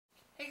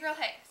girl,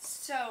 hey.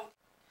 So,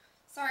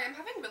 sorry, I'm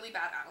having really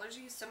bad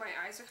allergies, so my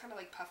eyes are kind of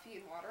like puffy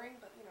and watering,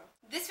 but you know.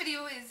 This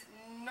video is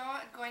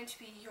not going to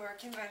be your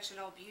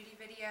conventional beauty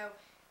video.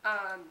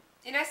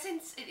 In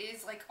essence, it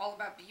is like all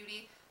about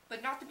beauty,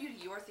 but not the beauty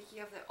you're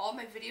thinking of that all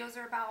my videos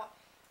are about.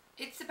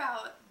 It's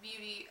about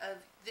beauty of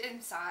the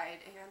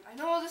inside, and I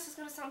know this is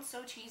going to sound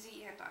so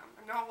cheesy, and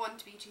I'm not one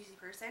to be a cheesy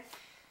person,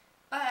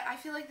 but I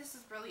feel like this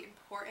is really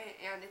important,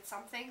 and it's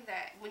something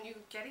that when you're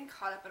getting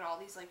caught up in all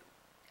these like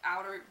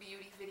outer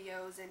beauty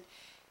videos and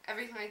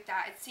everything like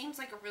that, it seems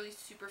like a really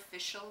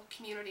superficial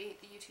community,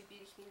 the YouTube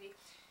beauty community,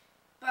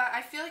 but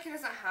I feel like it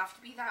doesn't have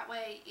to be that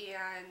way,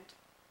 and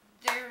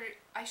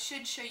I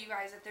should show you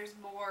guys that there's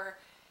more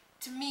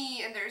to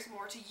me and there's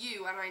more to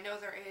you, and I know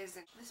there is.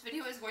 And this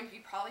video is going to be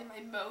probably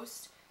my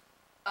most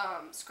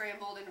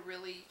scrambled and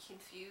really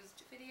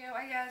confused video,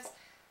 I guess,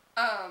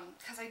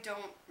 because I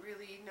don't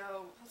really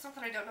know, well, it's not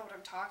that I don't know what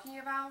I'm talking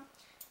about,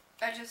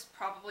 I just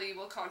probably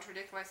will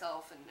contradict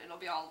myself and it'll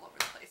be all over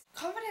the place.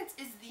 Confidence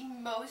is the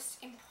most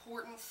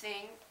important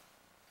thing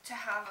to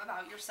have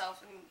about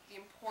yourself and the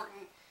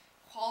important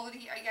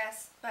quality, I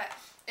guess, but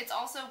it's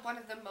also one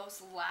of the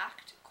most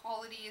lacked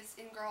qualities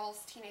in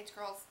girls, teenage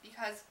girls,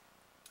 because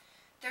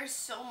there's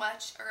so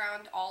much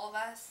around all of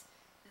us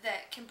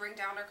that can bring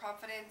down our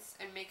confidence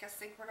and make us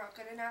think we're not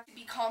good enough. To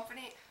be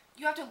confident,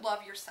 you have to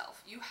love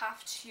yourself. You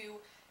have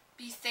to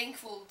be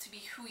thankful to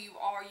be who you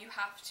are. You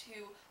have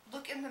to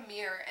look in the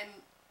mirror and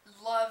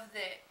love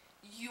that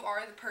you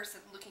are the person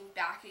looking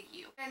back at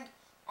you. And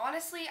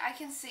honestly, I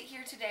can sit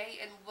here today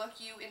and look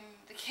you in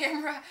the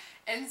camera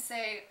and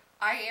say,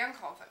 I am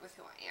confident with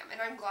who I am,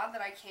 and I'm glad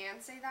that I can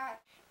say that.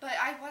 But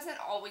I wasn't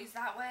always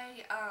that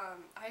way.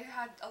 I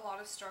had a lot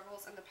of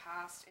struggles in the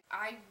past.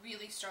 I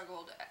really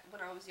struggled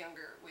when I was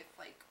younger with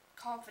like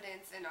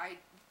confidence, and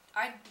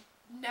I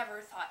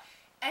never thought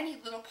any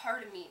little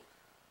part of me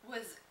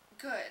was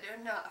good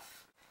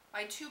enough.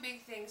 My two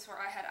big things were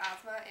I had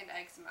asthma and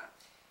eczema,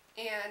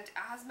 and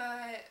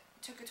asthma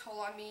took a toll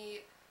on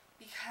me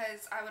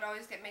because I would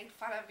always get made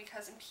fun of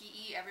because in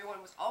PE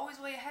everyone was always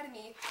way ahead of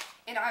me,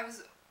 and I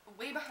was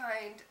way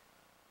behind,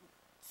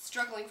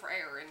 struggling for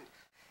air. And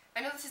I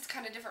know this is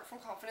kind of different from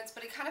confidence,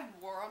 but it kind of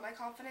wore on my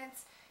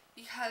confidence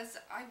because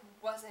I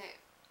wasn't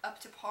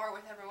up to par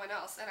with everyone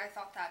else, and I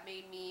thought that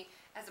made me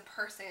as a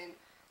person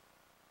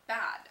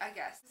bad, I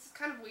guess. This is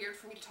kind of weird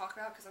for me to talk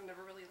about because I've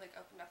never really like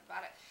opened up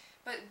about it,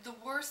 but the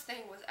worst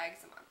thing was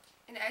eczema.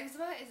 And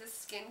eczema is a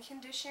skin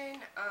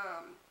condition,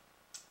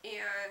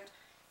 and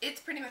it's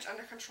pretty much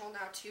under control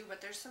now too, but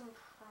there's some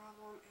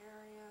problem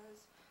areas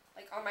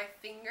like on my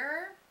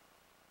finger.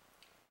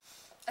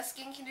 A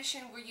skin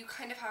condition where you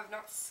kind of have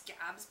not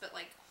scabs but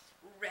like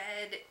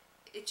red,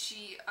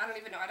 itchy, I don't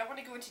even know, I don't want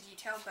to go into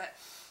detail, but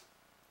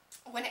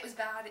when it was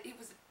bad, and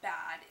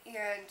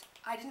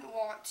I didn't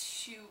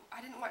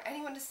want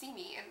anyone to see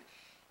me, and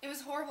it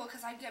was horrible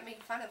because I'd get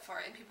made fun of for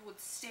it and people would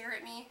stare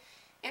at me.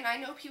 And I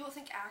know people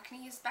think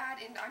acne is bad,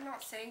 and I'm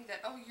not saying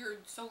that, oh, you're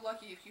so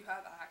lucky if you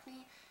have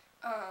acne,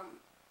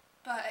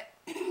 but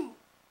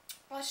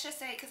let's just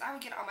say, because I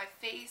would get it on my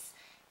face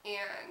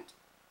and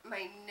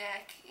my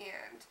neck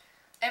and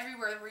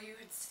everywhere where you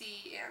could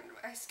see, and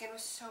my skin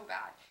was so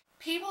bad.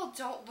 People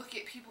don't look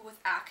at people with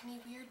acne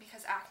weird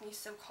because acne is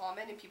so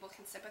common and people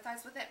can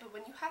sympathize with it, but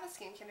when you have a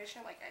skin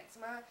condition like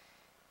eczema,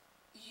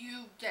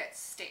 you get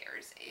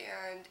stares,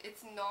 and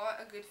it's not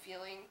a good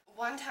feeling.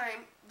 One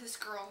time, this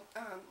girl,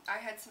 I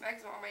had some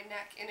eczema on my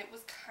neck, and it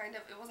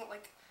wasn't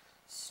like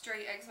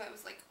straight eczema, it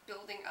was like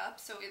building up,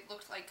 so it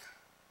looked like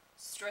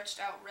stretched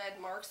out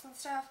red marks and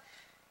stuff.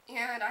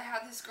 And I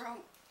had this girl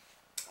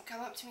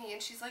come up to me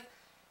and she's like,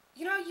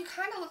 you know, you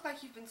kind of look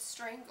like you've been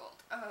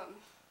strangled.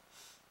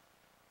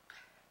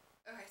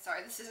 Okay,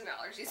 sorry, this isn't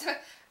allergies.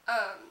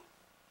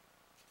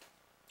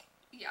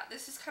 Yeah,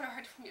 this is kind of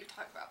hard for me to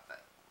talk about,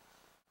 but,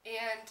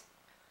 and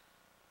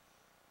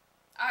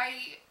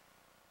I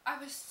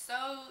was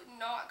so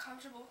not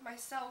comfortable with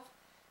myself.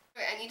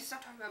 Okay, I need to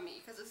stop talking about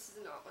me because this is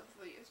not what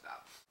the video is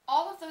about.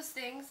 All of those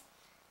things,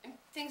 and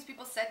things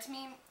people said to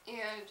me,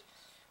 and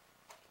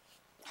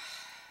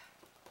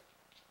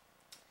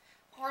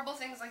horrible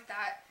things like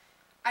that,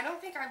 I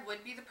don't think I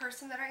would be the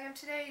person that I am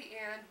today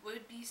and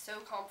would be so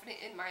confident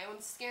in my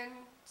own skin,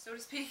 so to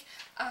speak,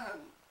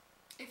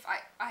 if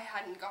I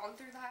hadn't gone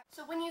through that.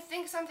 So when you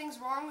think something's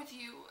wrong with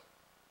you,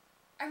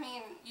 I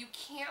mean, you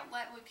can't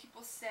let what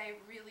people say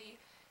really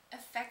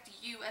affect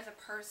you as a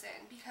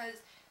person,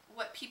 because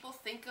what people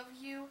think of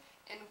you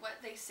and what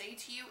they say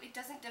to you, it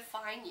doesn't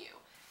define you.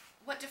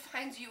 What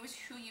defines you is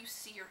who you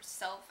see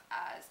yourself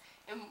as,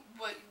 and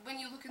when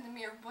you look in the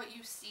mirror, what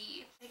you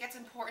see. I think it's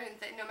important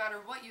that no matter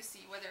what you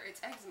see, whether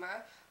it's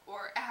eczema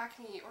or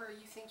acne, or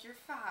you think you're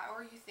fat,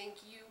 or you think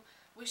you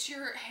wish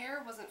your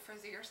hair wasn't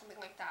frizzy or something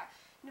like that,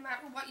 no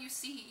matter what you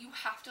see, you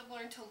have to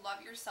learn to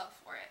love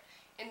yourself for it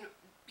and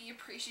be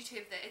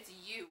appreciative that it's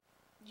you.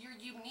 You're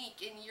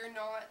unique and you're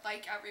not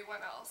like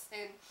everyone else,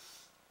 and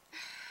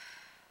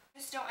I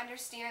just don't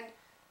understand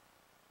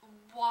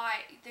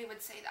why they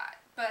would say that.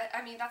 But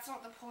I mean, that's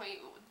not the point.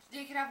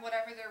 They could have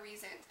whatever their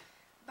reasons,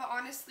 but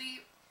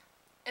honestly,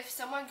 if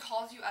someone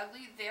calls you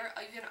ugly, they're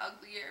even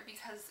uglier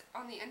because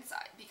on the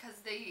inside,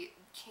 because they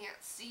can't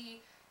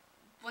see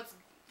what's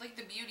like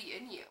the beauty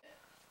in you.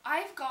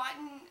 I've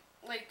gotten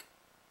like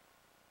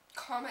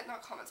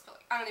not comments, but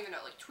like, I don't even know,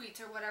 like tweets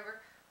or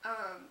whatever,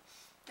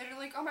 that are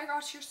like, oh my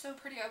gosh, you're so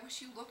pretty, I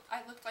wish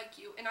I looked like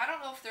you. And I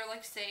don't know if they're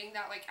like saying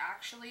that like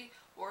actually,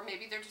 or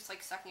maybe they're just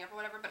like sucking up or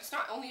whatever, but it's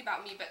not only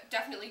about me, but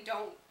definitely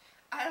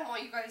I don't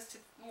want you guys to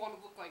want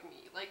to look like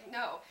me, like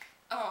no.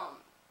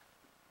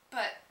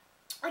 But,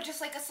 or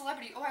just like a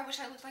celebrity, oh I wish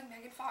I looked like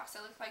Megan Fox,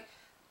 I looked like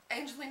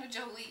Angelina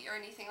Jolie or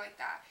anything like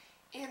that.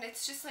 And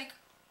it's just like,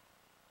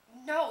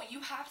 no,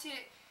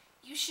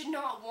 you should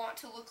not want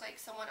to look like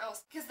someone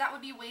else, because that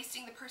would be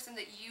wasting the person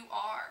that you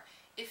are.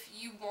 If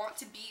you want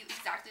to be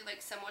exactly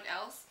like someone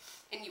else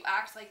and you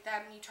act like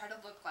them and you try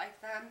to look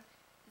like them,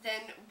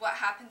 then what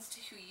happens to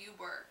who you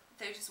were?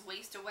 They just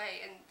waste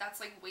away, and that's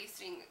like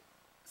wasting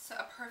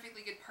a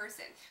perfectly good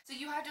person. So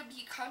you have to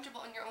be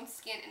comfortable in your own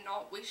skin and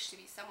not wish to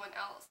be someone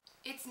else.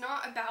 It's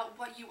not about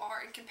what you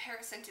are in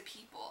comparison to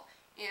people,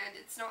 and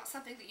it's not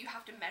something that you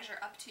have to measure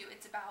up to.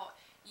 It's about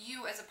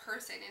you as a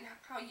person and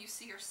how you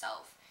see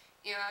yourself.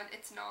 And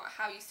it's not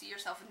how you see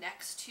yourself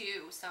next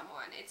to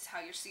someone, it's how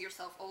you see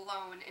yourself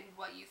alone and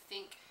what you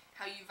think,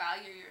 how you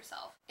value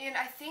yourself. And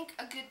I think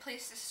a good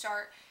place to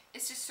start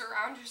is to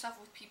surround yourself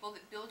with people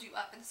that build you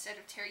up instead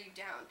of tear you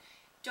down.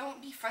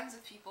 Don't be friends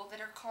with people that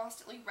are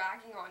constantly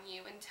ragging on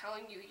you and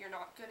telling you you're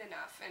not good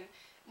enough, and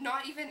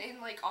not even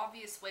in like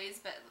obvious ways,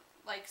 but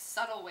like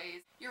subtle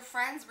ways. Your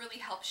friends really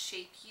help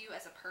shape you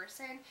as a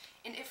person,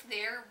 and if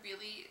they're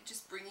really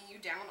just bringing you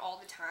down all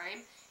the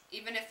time,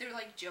 even if they're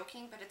like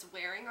joking but it's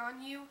wearing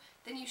on you,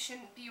 then you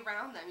shouldn't be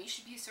around them. You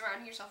should be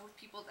surrounding yourself with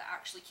people that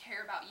actually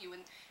care about you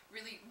and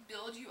really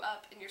build you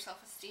up in your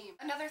self-esteem.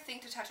 Another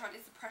thing to touch on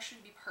is the pressure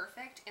to be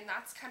perfect, and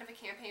that's kind of a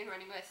campaign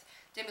running with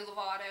Demi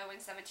Lovato and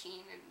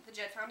 17 and the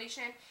Jed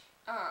Foundation.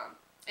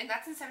 And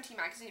that's in 17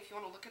 magazine if you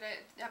want to look at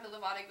it. Demi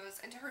Lovato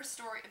goes into her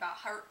story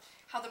about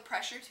how the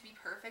pressure to be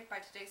perfect by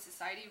today's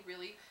society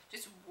really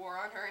just wore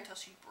on her until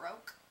she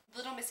broke.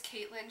 Little Miss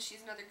Caitlin,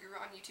 she's another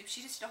guru on YouTube. She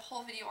just did a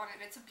whole video on it,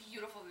 and it's a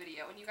beautiful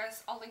video, and you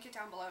guys, I'll link it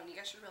down below, and you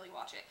guys should really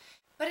watch it.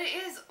 But it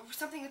is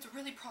something that's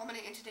really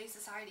prominent in today's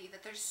society,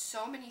 that there's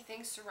so many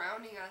things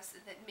surrounding us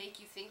that make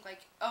you think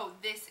like, oh,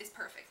 this is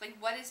perfect. Like,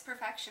 what is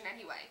perfection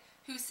anyway?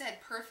 Who said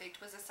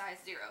perfect was a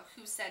size 0?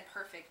 Who said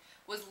perfect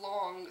was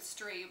long,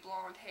 straight,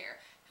 blonde hair?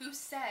 Who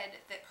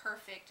said that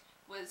perfect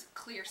was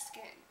clear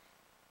skin?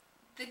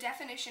 The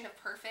definition of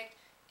perfect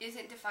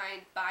isn't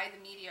defined by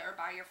the media or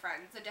by your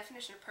friends. The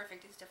definition of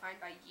perfect is defined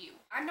by you.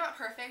 I'm not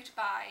perfect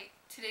by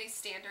today's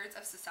standards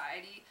of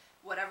society,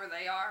 whatever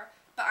they are,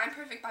 but I'm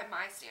perfect by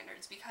my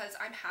standards because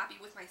I'm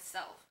happy with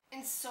myself.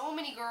 And so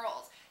many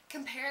girls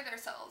compare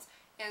themselves,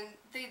 and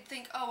they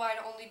think, oh, I'd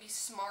only be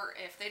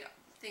smart if, they'd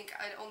think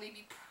I'd only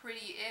be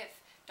pretty if, ...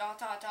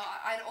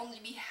 I'd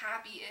only be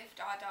happy if, ...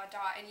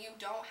 and you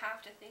don't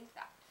have to think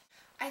that.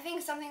 I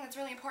think something that's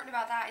really important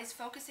about that is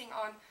focusing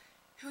on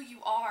who you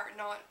are,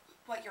 not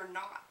what you're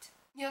not.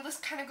 You know, this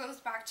kind of goes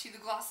back to the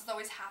glass is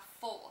always half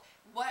full.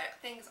 What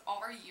things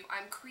are you?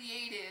 I'm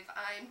creative,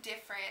 I'm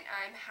different,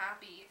 I'm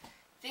happy.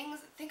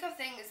 Think of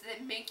things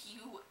that make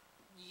you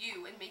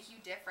you and make you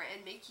different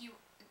and make you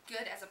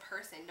good as a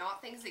person,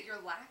 not things that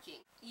you're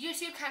lacking.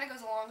 YouTube kind of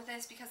goes along with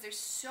this because there's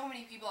so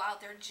many people out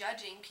there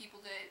judging people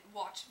that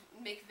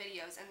make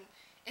videos, and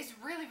it's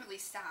really,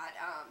 really sad,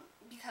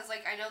 because,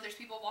 like, I know there's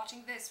people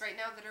watching this right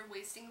now that are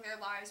wasting their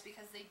lives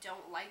because they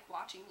don't like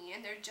watching me,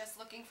 and they're just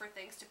looking for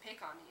things to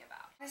pick on me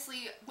about.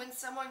 Honestly, when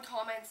someone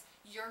comments,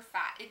 you're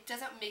fat, it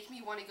doesn't make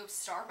me want to go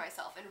starve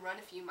myself and run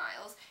a few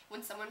miles.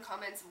 When someone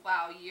comments,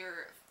 wow,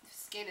 your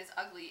skin is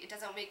ugly, it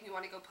doesn't make me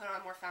want to go put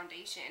on more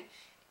foundation.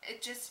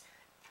 It just,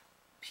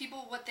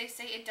 people, what they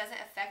say, it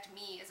doesn't affect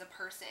me as a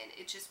person.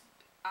 It just,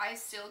 I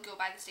still go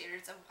by the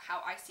standards of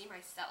how I see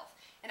myself.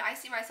 And I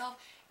see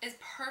myself as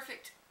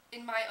perfect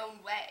in my own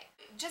way.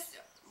 Just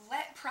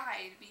let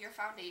pride be your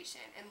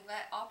foundation, and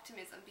let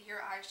optimism be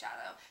your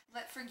eyeshadow.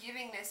 Let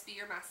forgivingness be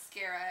your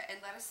mascara, and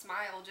let a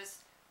smile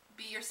just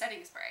be your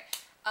setting spray.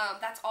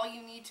 That's all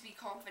you need to be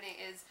confident,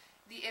 is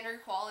the inner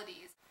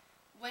qualities.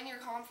 When you're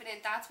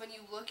confident, that's when you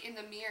look in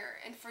the mirror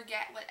and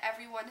forget what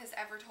everyone has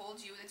ever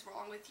told you is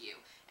wrong with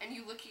you, and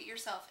you look at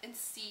yourself and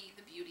see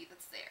the beauty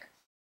that's there.